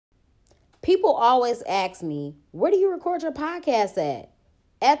People always ask me, where do you record your podcast at?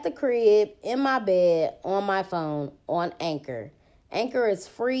 At the crib, in my bed, on my phone, on Anchor. Anchor is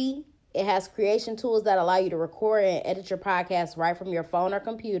free. It has creation tools that allow you to record and edit your podcast right from your phone or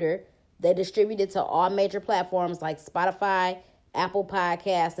computer. They distribute it to all major platforms like Spotify, Apple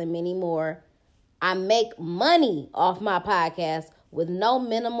Podcasts, and many more. I make money off my podcast with no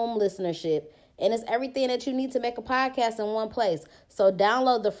minimum listenership. And it's everything that you need to make a podcast in one place. So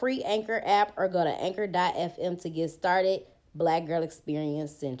download the free Anchor app or go to anchor.fm to get started. Black Girl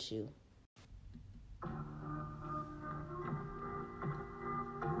Experience sent you. Call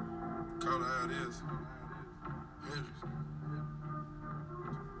it how it is. Hendrix.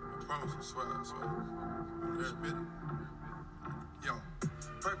 I promise, I swear. Every bit. Yo,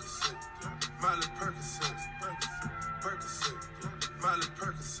 Percocet, Miley Percocet, Miley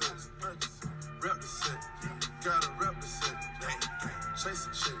Percocet, rep the set, gotta rep the set. Chase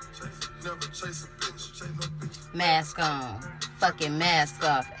a chick, never chase a bitch, chase no bitch. Mask on, fucking mask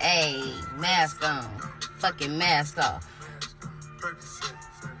off, ayy, mask on, fucking mask off. Percocet,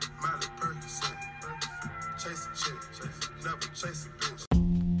 Miley Percocet, chase a chick, never chase a bitch.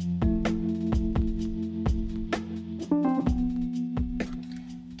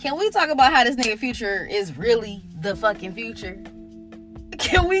 Can we talk about how this nigga Future is really the fucking future?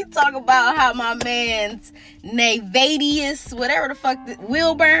 Can we talk about how my man's Navadius, whatever the fuck,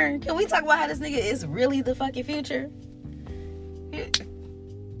 Wilburn, can we talk about how this nigga is really the fucking future?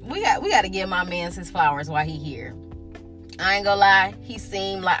 We got to give my man his flowers while he here. I ain't gonna lie, he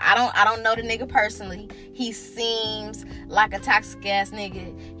seemed like, I don't know the nigga personally. He seems like a toxic ass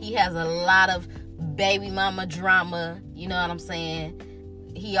nigga. He has a lot of baby mama drama, you know what I'm saying?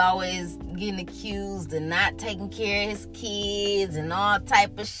 He always getting accused of not taking care of his kids and all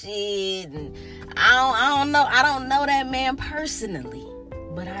type of shit. And I don't know that man personally,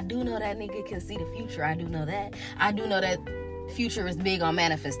 but I do know that nigga can see the future. I do know that. I do know that Future is big on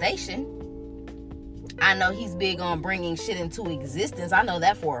manifestation. I know he's big on bringing shit into existence. I know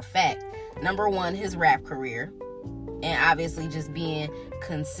that for a fact. Number one, his rap career. And obviously just being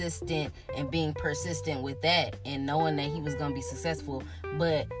consistent and being persistent with that and knowing that he was going to be successful.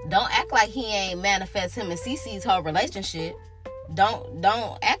 But don't act like he ain't manifest him and CeCe's whole relationship.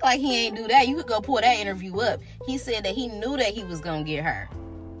 Don't act like he ain't do that. You could go pull that interview up. He said that he knew that he was going to get her.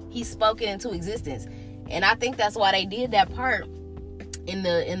 He spoke it into existence. And I think that's why they did that part in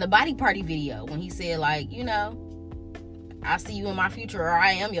the Body Party video when he said, like, you know, I see you in my future, or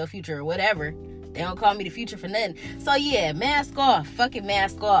I am your future, or whatever. They don't call me the future for nothing. So yeah, mask off. Fucking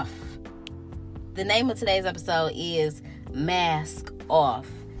mask off. The name of today's episode is Mask Off.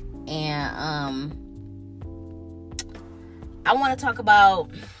 And I want to talk about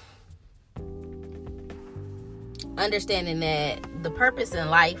understanding that the purpose in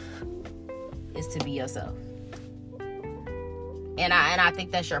life is to be yourself. And I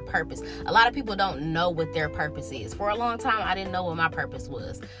think that's your purpose. A lot of people don't know what their purpose is. For a long time, I didn't know what my purpose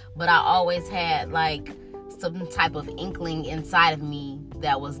was. But I always had, like, some type of inkling inside of me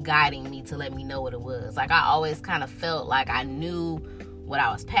that was guiding me to let me know what it was. Like, I always kind of felt like I knew what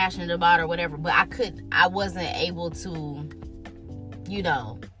I was passionate about or whatever. But I wasn't able to, you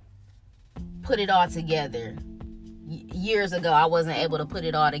know, put it all together. Years ago, I wasn't able to put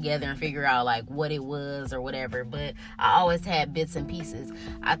it all together and figure out like what it was or whatever, but I always had bits and pieces.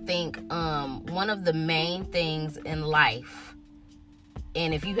 I think one of the main things in life,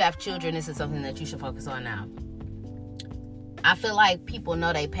 and if you have children, this is something that you should focus on now. I feel like people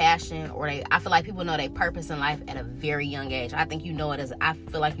know their passion, I feel like people know their purpose in life at a very young age. I think you know it I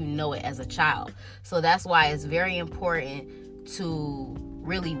feel like you know it as a child. So that's why it's very important to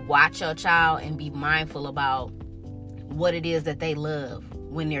really watch your child and be mindful about what it is that they love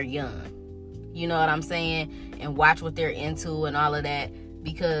when they're young. You know what I'm saying? And watch what they're into and all of that,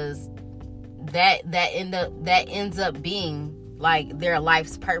 because that ends up being like their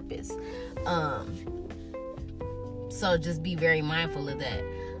life's purpose. So just be very mindful of that.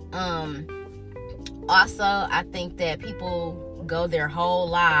 Also, I think that people go their whole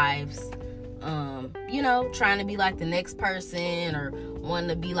lives you know, trying to be like the next person, or wanting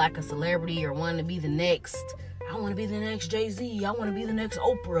to be like a celebrity, or wanting to be the next, I want to be the next Jay-Z, I want to be the next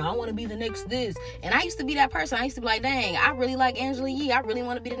Oprah, I want to be the next this. And I used to be that person. I used to be like, dang, I really like Angela Yee, I really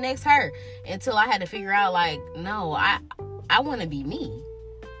want to be the next her. Until I had to figure out, like, no, I want to be me.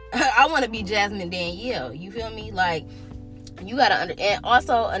 I want to be Jasmine Danielle. You feel me? Like, you gotta and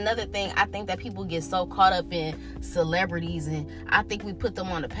also another thing, I think that people get so caught up in celebrities, and I think we put them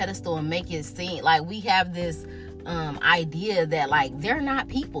on a pedestal and make it seem like we have this idea that, like, they're not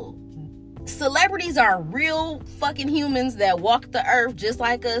people. celebrities are real fucking humans that walk the earth just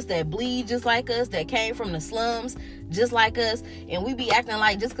like us, that bleed just like us, that came from the slums just like us, and we be acting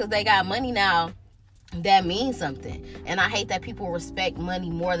like just because they got money now, that means something. And I hate that people respect money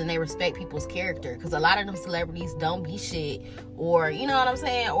more than they respect people's character, because a lot of them celebrities don't be shit, or you know what I'm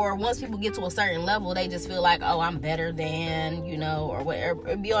saying, or once people get to a certain level, they just feel like, oh, I'm better than, you know, or whatever,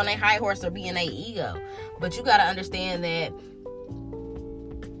 or be on a high horse or be in a ego. But you got to understand that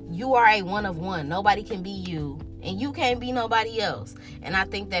you are a one of one. Nobody can be you, and you can't be nobody else. And I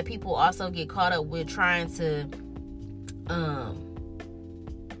think that people also get caught up with trying to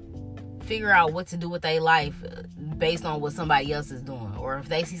figure out what to do with their life based on what somebody else is doing, or if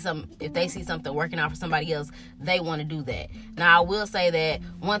they see something working out for somebody else, they want to do that. Now, I will say that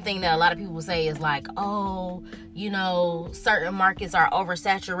one thing that a lot of people say is like, oh, you know, certain markets are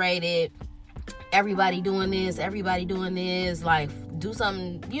oversaturated. Everybody doing this, like, do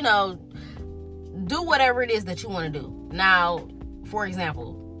something, you know, do whatever it is that you want to do. Now, for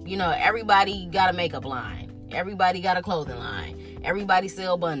example, you know, everybody got a makeup line, everybody got a clothing line, everybody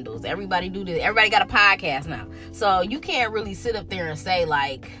sell bundles, everybody do this, everybody got a podcast now. So you can't really sit up there and say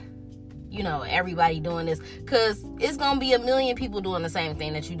like, you know, everybody doing this, because it's gonna be a million people doing the same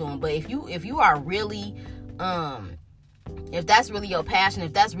thing that you're doing. But if you are really if that's really your passion,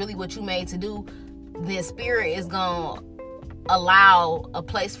 if that's really what you made to do, then spirit is gonna allow a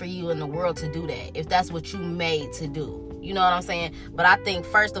place for you in the world to do that, if that's what you made to do. You know what I'm saying? But I think,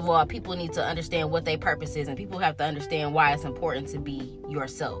 first of all, people need to understand what their purpose is, and people have to understand why it's important to be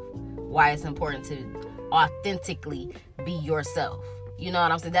yourself, why it's important to authentically be yourself. You know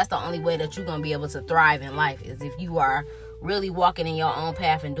what I'm saying? That's the only way that you're gonna be able to thrive in life, is if you are really walking in your own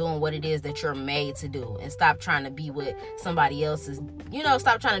path and doing what it is that you're made to do, and stop trying to be what somebody else is, you know,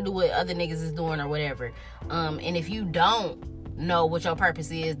 stop trying to do what other niggas is doing or whatever. And if you don't know what your purpose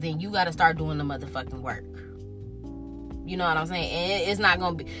is, then you got to start doing the motherfucking work. You know what I'm saying? And it's not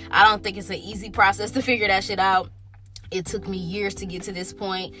going to be, I don't think it's an easy process to figure that shit out. It took me years to get to this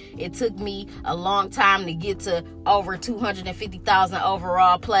point. It took me a long time to get to over 250,000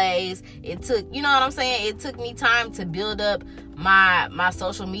 overall plays. It took, you know what I'm saying? It took me time to build up my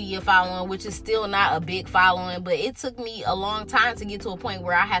social media following, which is still not a big following, but it took me a long time to get to a point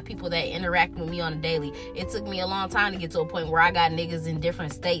where I have people that interact with me on a daily. It took me a long time to get to a point where I got niggas in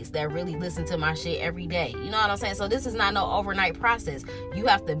different states that really listen to my shit every day. You know what I'm saying? So this is not no overnight process. You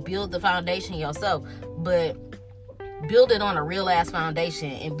have to build the foundation yourself, but build it on a real ass foundation,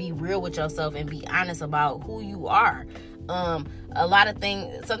 and be real with yourself, and be honest about who you are. A lot of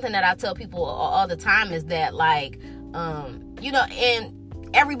things, something that I tell people all the time is that, like, you know, and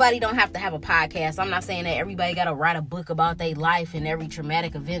everybody don't have to have a podcast. I'm not saying that everybody got to write a book about their life and every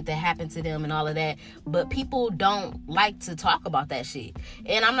traumatic event that happened to them and all of that, but people don't like to talk about that shit.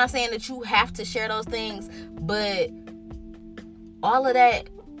 And I'm not saying that you have to share those things, but all of that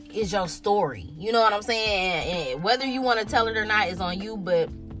is your story. You know what I'm saying? And whether you want to tell it or not is on you, but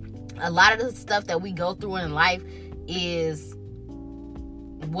a lot of the stuff that we go through in life is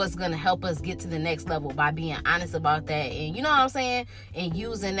what's going to help us get to the next level, by being honest about that. And you know what I'm saying? And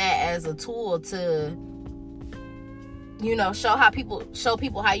using that as a tool to, you know, show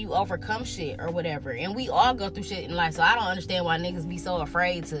people how you overcome shit or whatever. And we all go through shit in life, so I don't understand why niggas be so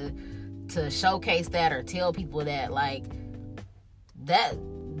afraid to showcase that or tell people that. Like,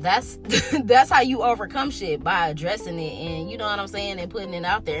 that's how you overcome shit, by addressing it, and you know what I'm saying, and putting it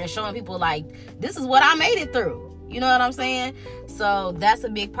out there and showing people like, this is what I made it through. You know what I'm saying? So that's a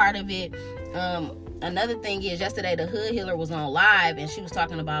big part of it. Another thing is, yesterday the Hood Healer was on live, and she was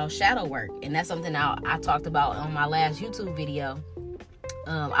talking about shadow work, and that's something I talked about on my last YouTube video.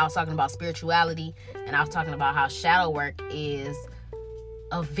 I was talking about spirituality, and I was talking about how shadow work is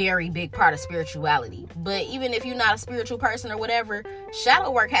a very big part of spirituality. But even if you're not a spiritual person or whatever, shadow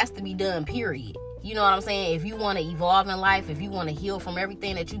work has to be done, period. You know what I'm saying? If you want to evolve in life, if you want to heal from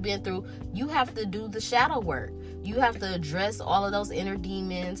everything that you've been through, you have to do the shadow work. You have to address all of those inner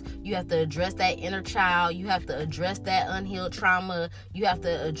demons. You have to address that inner child. You have to address that unhealed trauma. You have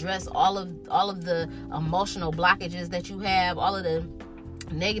to address all of the emotional blockages that you have, all of the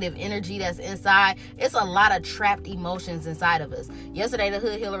negative energy that's inside. It's a lot of trapped emotions inside of us. Yesterday the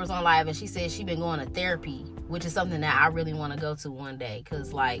Hood Healer was on live, and she said she been going to therapy, which is something that I really want to go to one day,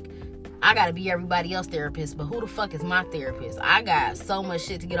 because like, I gotta be everybody else's therapist, but who the fuck is my therapist? I got so much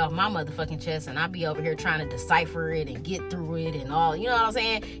shit to get off my motherfucking chest, and I be over here trying to decipher it and get through it and all. You know what I'm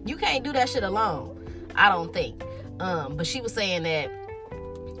saying? You can't do that shit alone, I don't think. But she was saying that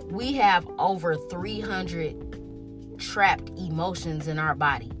we have over 300 trapped emotions in our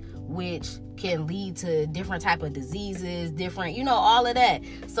body. which can lead to different type of diseases, different, all of that.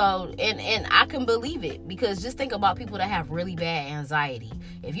 So, and I can believe it, because just think about people that have really bad anxiety.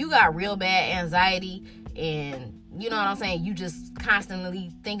 If you got real bad anxiety and, you know what I'm saying, you just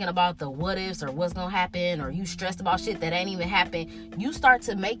constantly thinking about the what ifs or what's gonna happen, or you stressed about shit that ain't even happened, you start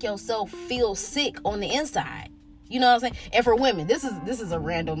to make yourself feel sick on the inside. You know what I'm saying? And for women, this is a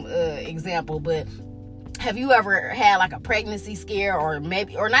random example, but have you ever had like a pregnancy scare, or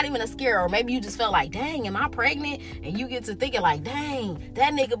not even a scare, or maybe you just felt like, dang, am I pregnant? And you get to thinking like, dang,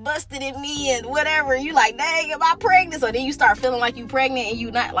 that nigga busted in me and whatever. You like, dang, am I pregnant? So then you start feeling like you pregnant, and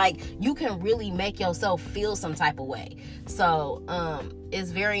you not, like, you can really make yourself feel some type of way. So it's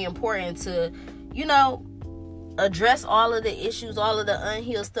very important to, address all of the issues, all of the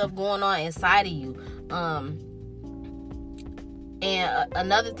unhealed stuff going on inside of you. And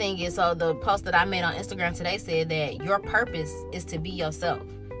another thing is, so the post that I made on Instagram today said that your purpose is to be yourself.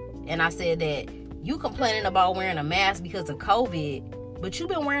 And I said that you complaining about wearing a mask because of COVID, but you've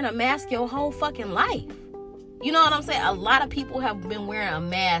been wearing a mask your whole fucking life. You know what I'm saying? A lot of people have been wearing a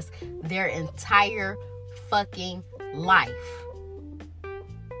mask their entire fucking life.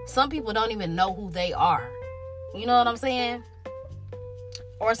 Some people don't even know who they are. You know what I'm saying?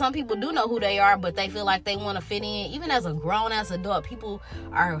 Or some people do know who they are, but they feel like they want to fit in. Even as a grown-ass adult, people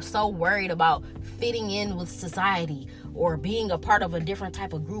are so worried about fitting in with society, or being a part of a different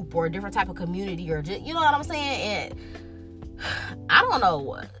type of group, or a different type of community, or just, you know what I'm saying? And I don't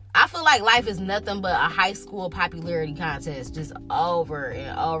know. I feel like life is nothing but a high school popularity contest, just over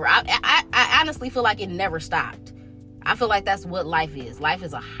and over. I honestly feel like it never stopped. I feel like that's what life is. Life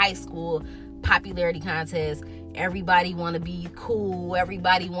is a high school popularity contest. Everybody want to be cool.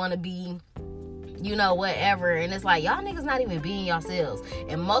 Everybody want to be, whatever. And it's like, y'all niggas not even being yourselves.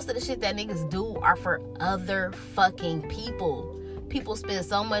 And most of the shit that niggas do are for other fucking people. People spend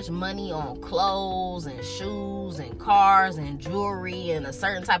so much money on clothes and shoes and cars and jewelry and a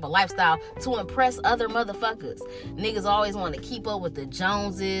certain type of lifestyle to impress other motherfuckers. Niggas always want to keep up with the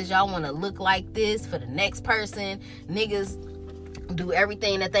Joneses. Y'all want to look like this for the next person. Niggas do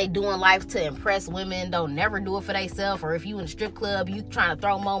everything that they do in life to impress women. Don't never do it for themselves. Or if you in a strip club, you trying to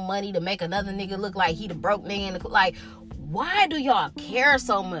throw more money to make another nigga look like he the broke nigga in the club. Like, why do y'all care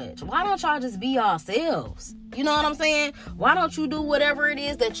so much? Why don't y'all just be yourselves? You know what I'm saying? Why don't you do whatever it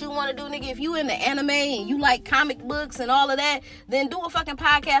is that you want to do, nigga? If you into anime and you like comic books and all of that, then do a fucking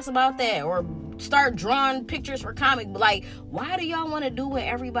podcast about that, or start drawing pictures for comic. Like, why do y'all want to do what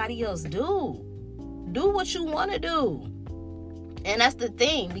everybody else do? Do what you want to do. And that's the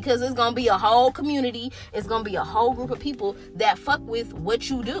thing, because it's going to be a whole community. It's going to be a whole group of people that fuck with what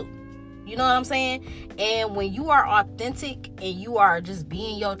you do. You know what I'm saying? And when you are authentic and you are just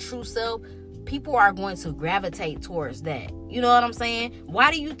being your true self, people are going to gravitate towards that. You know what I'm saying?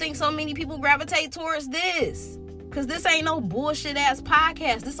 Why do you think so many people gravitate towards this? Because this ain't no bullshit ass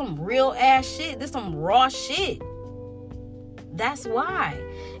podcast. This some real ass shit. This some raw shit. That's why.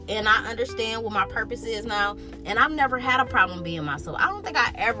 And I understand what my purpose is now. And I've never had a problem being myself. I don't think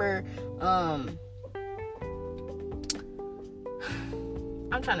I ever, I'm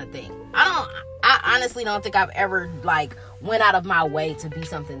trying to think. I honestly don't think I've ever, like, went out of my way to be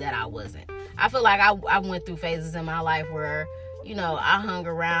something that I wasn't. I feel like I went through phases in my life where, I hung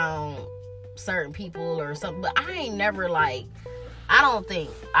around certain people or something. But I ain't never, like, I don't think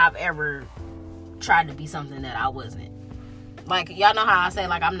I've ever tried to be something that I wasn't. Like, y'all know how I say,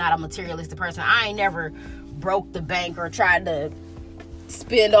 like, I'm not a materialistic person. I ain't never broke the bank or tried to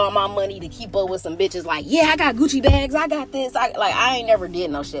spend all my money to keep up with some bitches. Like, yeah, I got Gucci bags. I got this. I ain't never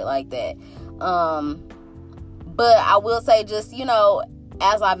did no shit like that. But I will say, just,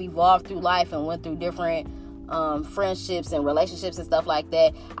 as I've evolved through life and went through different friendships and relationships and stuff like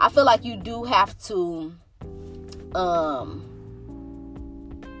that, I feel like you do have to,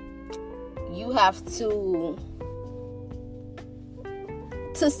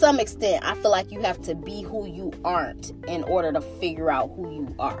 to some extent, I feel like you have to be who you aren't in order to figure out who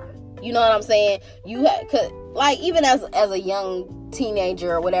you are. You know what I'm saying? Like, even as a young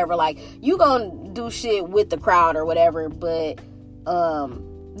teenager or whatever, like, you gonna do shit with the crowd or whatever, but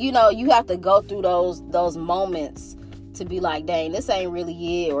you have to go through those moments to be like, dang, this ain't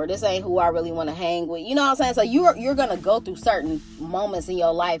really it, or this ain't who I really want to hang with. You know what I'm saying? So you're gonna go through certain moments in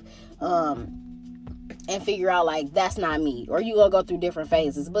your life and figure out, like, that's not me, or you gonna go through different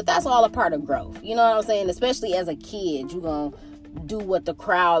phases. But that's all a part of growth. You know what I'm saying? Especially as a kid, you gonna do what the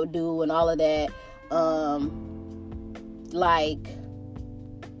crowd do and all of that. Like,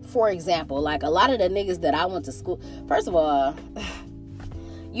 for example, like, a lot of the niggas that I went to school, first of all,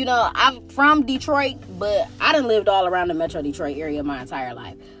 I'm from Detroit, but I done lived all around the Metro Detroit area my entire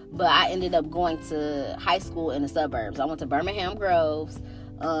life. But I ended up going to high school in the suburbs. I went to Birmingham Groves.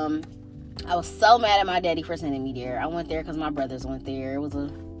 I was so mad at my daddy for sending me there. I went there because my brothers went there. It was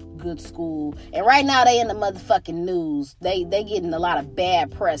a good school. And right now they in the motherfucking news. They getting a lot of bad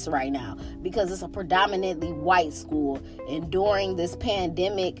press right now because it's a predominantly white school. And during this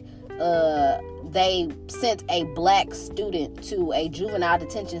pandemic, they sent a black student to a juvenile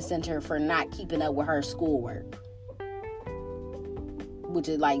detention center for not keeping up with her schoolwork. Which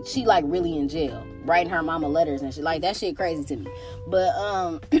is like, she like really in jail, writing her mama letters and shit. Like, that shit crazy to me. But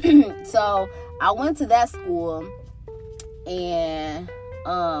so I went to that school, and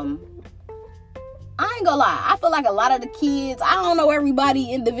I ain't gonna lie, I feel like a lot of the kids, I don't know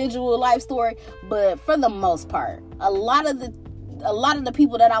everybody individual life story, but for the most part, a lot of the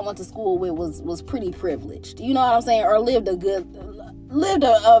people that I went to school with was pretty privileged. You know what I'm saying? Or lived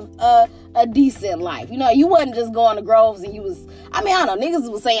a decent life. You know, you wasn't just going to Groves and you was, I mean, I don't know,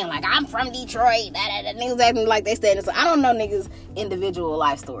 niggas was saying like, I'm from Detroit, niggas acting like they stayed in, so I don't know niggas' individual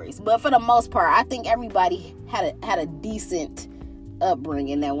life stories, but for the most part, I think everybody had a decent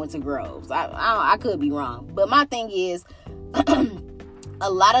upbringing that went to Groves. I could be wrong, but my thing is, a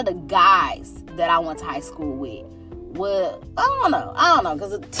lot of the guys that I went to high school with, well, I don't know,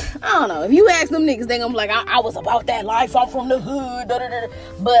 because I don't know. If you ask them niggas, they gonna be like, I was about that life, I'm from the hood, da, da, da.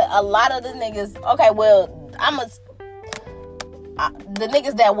 But a lot of the niggas, okay, well, the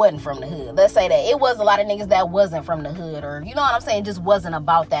niggas that wasn't from the hood, let's say that, it was a lot of niggas that wasn't from the hood, or, you know what I'm saying, just wasn't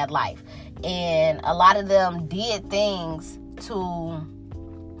about that life. And a lot of them did things to,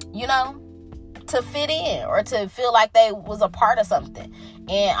 you know, to fit in, or to feel like they was a part of something.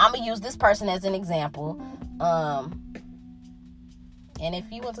 And I'm gonna use this person as an example. And if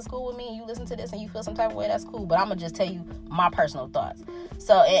you went to school with me and you listen to this and you feel some type of way, that's cool. But I'm going to just tell you my personal thoughts.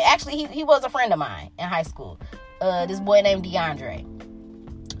 So, actually, he was a friend of mine in high school. This boy named DeAndre. You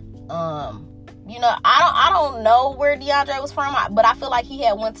know, I don't know where DeAndre was from, but I feel like he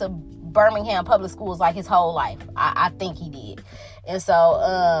had went to Birmingham public schools like his whole life. I think he did. And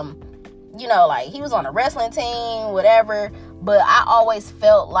so, you know, like, he was on a wrestling team, whatever. But I always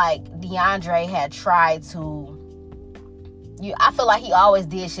felt like DeAndre had tried to, I feel like he always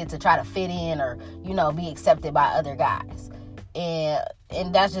did shit to try to fit in, or, you know, be accepted by other guys. And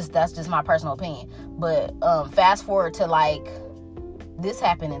that's just my personal opinion. But fast forward to, like, this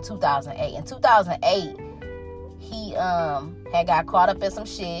happened in 2008. In 2008, he had got caught up in some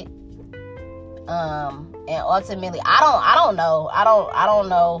shit. And ultimately, I don't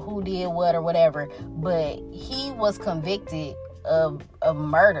know who did what or whatever, but he was convicted of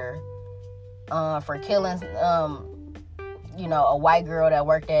murder for killing you know, a white girl that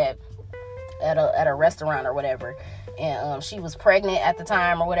worked at a restaurant or whatever, and she was pregnant at the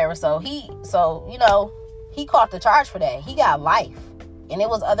time or whatever. So you know, he caught the charge for that. He got life, and it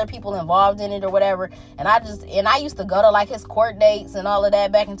was other people involved in it or whatever. And I used to go to like his court dates and all of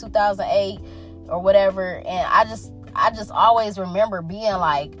that back in 2008 or whatever. And I just always remember being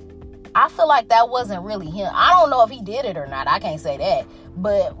like, I feel like that wasn't really him. I don't know if he did it or not. I can't say that.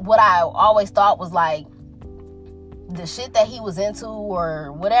 But what I always thought was like, the shit that he was into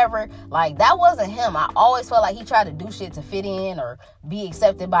or whatever, like, that wasn't him. I always felt like he tried to do shit to fit in or be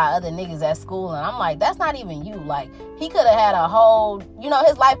accepted by other niggas at school. And I'm like, that's not even you. Like, he could have had a whole, you know,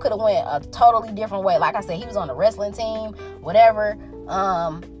 his life could have went a totally different way. Like I said, he was on the wrestling team, whatever.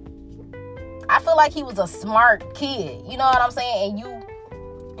 I feel like he was a smart kid. You know what I'm saying?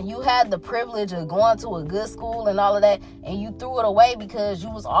 And you had the privilege of going to a good school and all of that, and you threw it away because you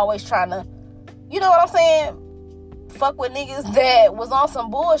was always trying to, you know what I'm saying, fuck with niggas that was on some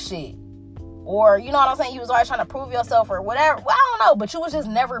bullshit. Or, you know what I'm saying, you was always trying to prove yourself or whatever. Well, I don't know, but you was just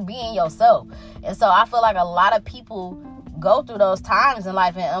never being yourself. And so I feel like a lot of people go through those times in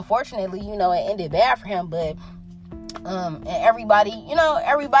life, and unfortunately, you know, it ended bad for him. But and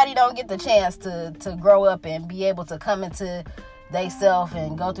everybody don't get the chance to grow up and be able to come into they self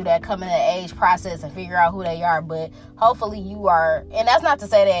and go through that coming of age process and figure out who they are. But hopefully you are, and that's not to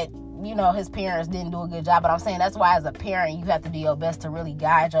say that, you know, his parents didn't do a good job, but I'm saying that's why as a parent you have to do your best to really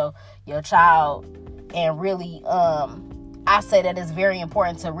guide your child. And really I say that it's very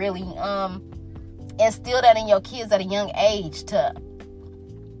important to really instill that in your kids at a young age, to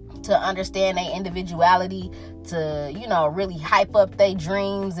understand their individuality, to, you know, really hype up their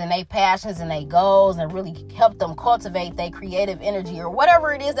dreams and their passions and their goals, and really help them cultivate their creative energy or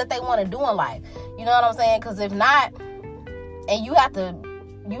whatever it is that they want to do in life. You know what I'm saying? Because if not, and you have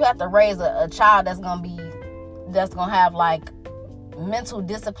to raise a child that's gonna have like mental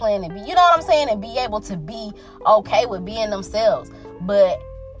discipline and be, you know what I'm saying, and be able to be okay with being themselves. But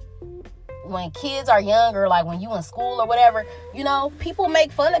when kids are younger, like when you in school or whatever, you know, people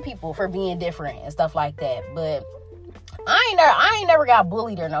make fun of people for being different and stuff like that. But I ain't never got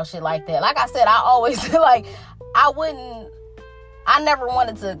bullied or no shit like that. Like I said, I always like, I never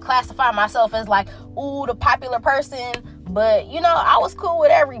wanted to classify myself as like, ooh, the popular person. But, you know, I was cool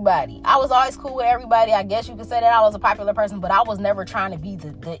with everybody. I was always cool with everybody. I guess you could say that I was a popular person, but I was never trying to be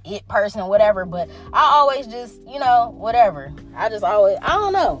the it person or whatever. But I always just, you know, whatever. I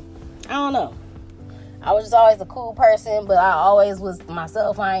don't know. I was just always a cool person, but I always was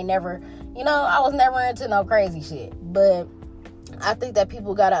myself. I was never into no crazy shit. But I think that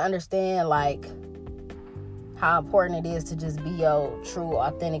people got to understand, like, how important it is to just be your true,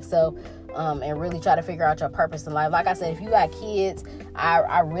 authentic self. And really try to figure out your purpose in life. Like I said, if you got kids,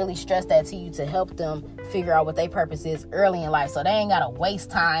 I really stress that to you to help them figure out what their purpose is early in life, so they ain't gotta waste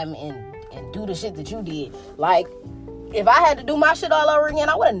time and do the shit that you did. Like, if I had to do my shit all over again,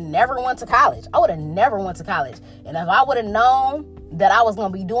 I would have never went to college. And if I would have known that I was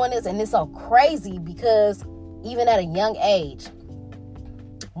gonna be doing this, and it's so crazy because even at a young age,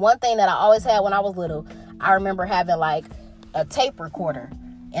 one thing that I always had when I was little, I remember having like a tape recorder.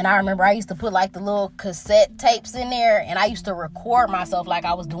 And I remember I used to put like the little cassette tapes in there, and I used to record myself like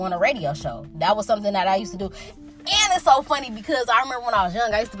I was doing a radio show. That was something that I used to do. And it's so funny because I remember when I was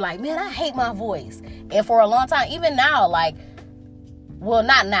young, I used to be like, man, I hate my voice. And for a long time, even now, like, well,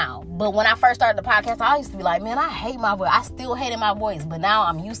 not now, but when I first started the podcast, I used to be like, man, I hate my voice. I still hated my voice, but now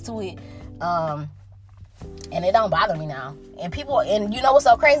I'm used to it. And it don't bother me now. And you know what's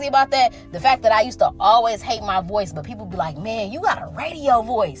so crazy about that? The fact that I used to always hate my voice, but people be like, man, you got a radio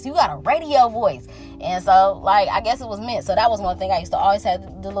voice. And so, like, I guess it was meant. So that was one thing. I used to always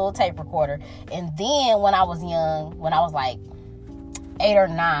have the little tape recorder. And then when I was young, when I was like 8 or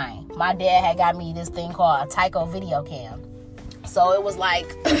 9, my dad had got me this thing called a Tyco video cam. So it was like,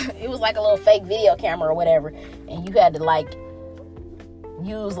 a little fake video camera or whatever. And you had to like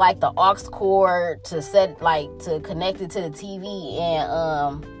use like the aux cord to connect it to the TV,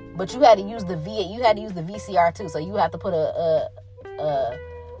 and but you had to use the VCR too. So you have to put a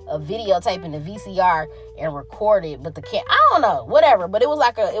videotape in the VCR and record it. But I don't know, whatever. But it was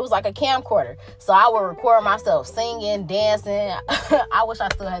like a camcorder. So I would record myself singing, dancing. I wish I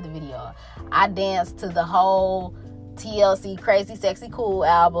still had the video. I danced to the whole TLC Crazy Sexy Cool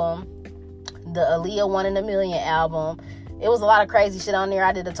album, the Aaliyah 1 in a Million album. It was a lot of crazy shit on there.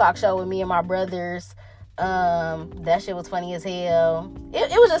 I did a talk show with me and my brothers. That shit was funny as hell.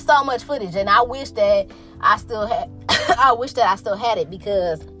 It was just so much footage, and I wish that I still had it,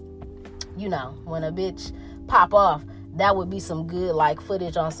 because, you know, when a bitch pop off, that would be some good like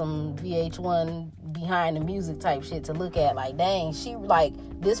footage on some VH1 behind the music type shit to look at. Like, dang,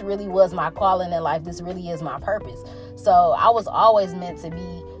 this really was my calling in life. This really is my purpose. So I was always meant to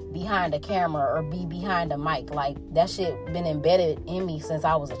be behind a camera or be behind a mic. Like, that shit been embedded in me since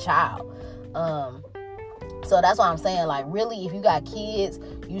I was a child. So that's why I'm saying, like, really, if you got kids,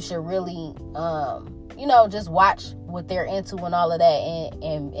 you should really just watch what they're into and all of that,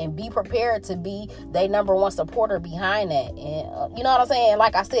 and be prepared to be their number one supporter behind that. And you know what I'm saying?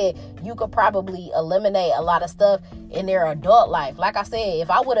 Like I said, you could probably eliminate a lot of stuff in their adult life. Like I said, if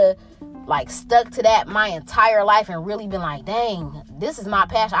I would have like stuck to that my entire life and really been like, dang, this is my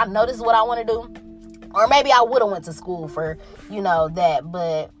passion, I know this is what I want to do, or maybe I would have went to school for,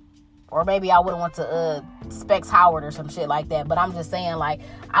 that, or maybe I would have went to Specs Howard or some shit like that. But I'm just saying, like,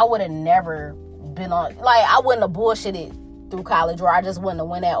 I would have never been on, like, I wouldn't have bullshitted through college, or I just wouldn't have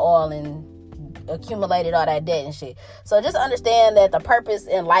went at all and accumulated all that debt and shit. So just understand that the purpose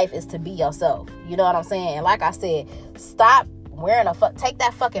in life is to be yourself. You know what I'm saying? And like I said, stop wearing take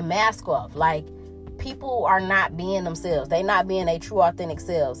that fucking mask off. Like, people are not being themselves. They not being their true, authentic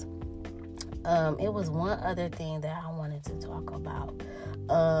selves. It was one other thing that I wanted to talk about.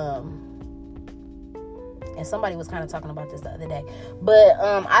 And somebody was kind of talking about this the other day. But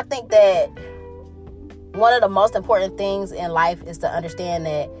I think that one of the most important things in life is to understand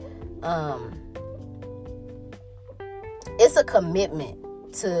that it's a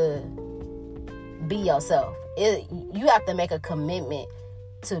commitment to be yourself. You have to make a commitment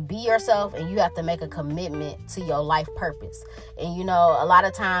to be yourself, and you have to make a commitment to your life purpose. And a lot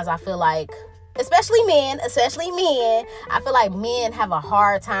of times I feel like, especially men, I feel like men have a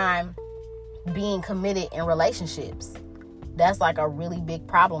hard time being committed in relationships. That's like a really big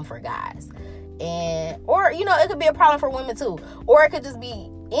problem for guys. Or it could be a problem for women too. Or it could just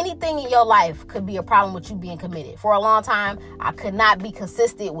be anything in your life could be a problem with you being committed. For a long time, I could not be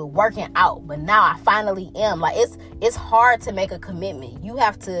consistent with working out, but now I finally am. Like, it's hard to make a commitment. You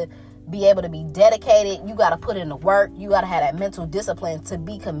have to be able to be dedicated. You got to put in the work. You got to have that mental discipline to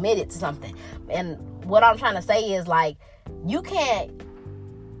be committed to something. And what I'm trying to say is, like, you can't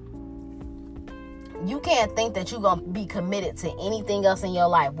think that you're going to be committed to anything else in your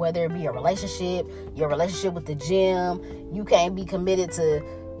life, whether it be a relationship, your relationship with the gym. You can't be committed to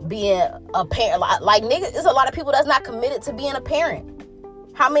being a parent. Like, nigga, there's a lot of people that's not committed to being a parent.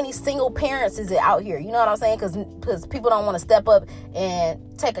 How many single parents is it out here? You know what I'm saying? Because people don't want to step up and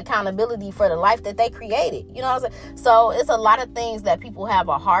take accountability for the life that they created. You know what I'm saying? So it's a lot of things that people have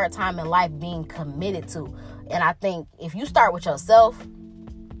a hard time in life being committed to. And I think if you start with yourself,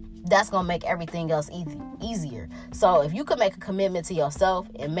 that's going to make everything else easier. So if you could make a commitment to yourself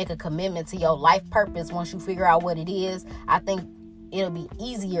and make a commitment to your life purpose once you figure out what it is, I think it'll be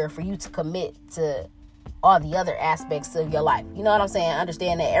easier for you to commit to all the other aspects of your life. You know what I'm saying?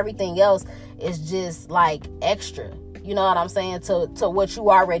 Understand that everything else is just like extra. You know what I'm saying? To what you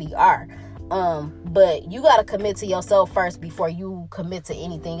already are. But you got to commit to yourself first before you commit to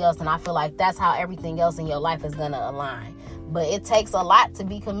anything else. And I feel like that's how everything else in your life is going to align. But it takes a lot to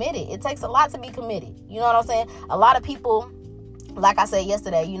be committed. It takes a lot to be committed. You know what I'm saying? A lot of people, like I said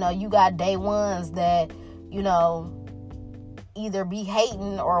yesterday, you know, you got day ones that, you know, either be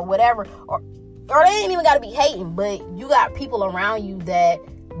hating or whatever, or they ain't even got to be hating, but you got people around you that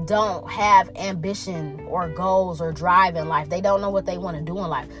don't have ambition or goals or drive in life. They don't know what they want to do in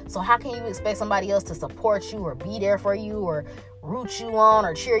life. So how can you expect somebody else to support you or be there for you or root you on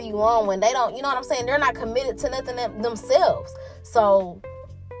or cheer you on when they don't, you know what I'm saying? They're not committed to nothing themselves. So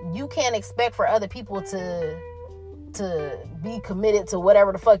you can't expect for other people to be committed to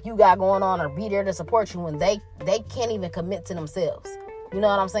whatever the fuck you got going on or be there to support you when they can't even commit to themselves. You know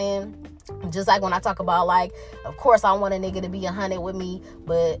what I'm saying? Just like when I talk about, like, of course I want a nigga to be 100 with me,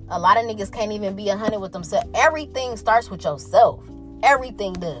 but a lot of niggas can't even be 100 with themselves. Everything starts with yourself.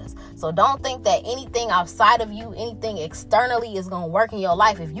 Everything does. So don't think that anything outside of you, anything externally is going to work in your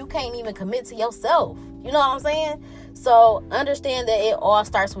life if you can't even commit to yourself. You know what I'm saying? So understand that it all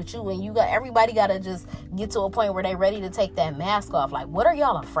starts with you, and everybody got to just get to a point where they're ready to take that mask off. Like, what are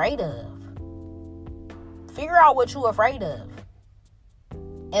y'all afraid of? Figure out what you're afraid of.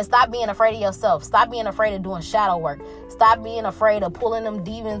 And stop being afraid of yourself. Stop being afraid of doing shadow work. Stop being afraid of pulling them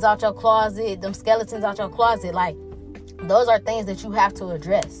demons out your closet, them skeletons out your closet. Like, those are things that you have to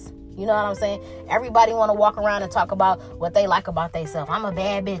address. You know what I'm saying? Everybody want to walk around and talk about what they like about themselves. I'm a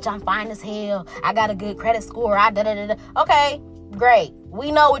bad bitch. I'm fine as hell. I got a good credit score. Okay, great.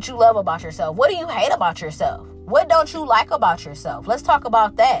 We know what you love about yourself. What do you hate about yourself? What don't you like about yourself? Let's talk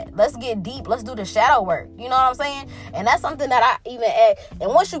about that. Let's get deep. Let's do the shadow work. You know what I'm saying? And that's something that I even add.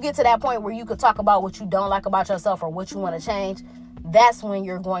 And once you get to that point where you could talk about what you don't like about yourself or what you want to change, that's when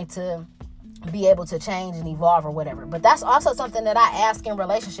you're going to be able to change and evolve or whatever. But that's also something that I ask in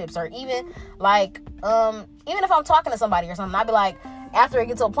relationships, or even like, even if I'm talking to somebody or something, I'd be like, after it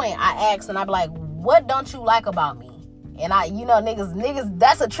gets to a point, I ask and I'd be like, what don't you like about me? And niggas,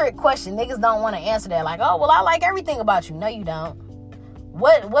 that's a trick question. Niggas don't want to answer that. Like, oh, well, I like everything about you. No, you don't.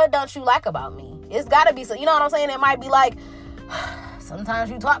 What don't you like about me? It's got to be so, you know what I'm saying? It might be like,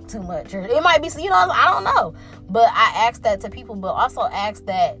 sometimes you talk too much. Or it might be, you know, I don't know. But I ask that to people, but also ask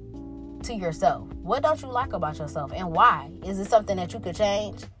that to yourself. What don't you like about yourself and why? Is it something that you could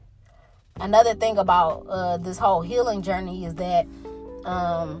change? Another thing about this whole healing journey is that,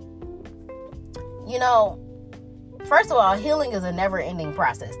 you know, first of all, healing is a never-ending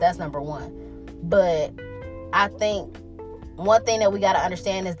process. That's number one. But I think one thing that we got to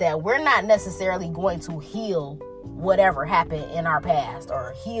understand is that we're not necessarily going to heal whatever happened in our past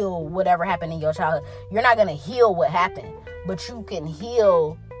or heal whatever happened in your childhood. You're not going to heal what happened, but you can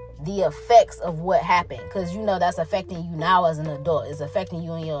heal the effects of what happened, because you know that's affecting you now as an adult. It's affecting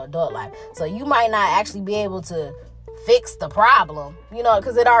you in your adult life. So you might not actually be able to fix the problem, you know,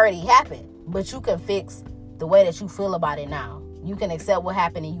 because it already happened, but you can fix the way that you feel about it now. You can accept what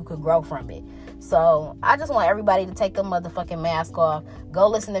happened and you could grow from it. So I just want everybody to take the motherfucking mask off. Go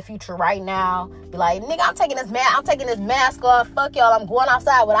listen to Future right now. Be like, nigga, I'm taking this mask off. Fuck y'all. I'm going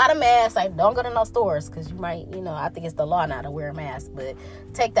outside without a mask. Like, don't go to no stores, because you might, you know, I think it's the law now to wear a mask. But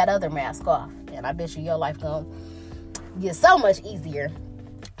take that other mask off, and I bet you your life gonna get so much easier.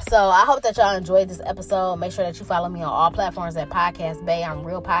 So I hope that y'all enjoyed this episode. Make sure that you follow me on all platforms at Podcast Bay. I'm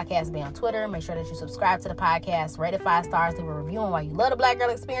Real Podcast Bay on Twitter. Make sure that you subscribe to the podcast, rate it 5 stars, leave a review on why you love the Black Girl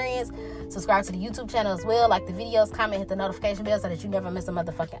Experience. Subscribe to the YouTube channel as well. Like the videos, comment, hit the notification bell so that you never miss a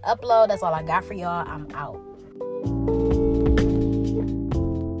motherfucking upload. That's all I got for y'all. I'm out.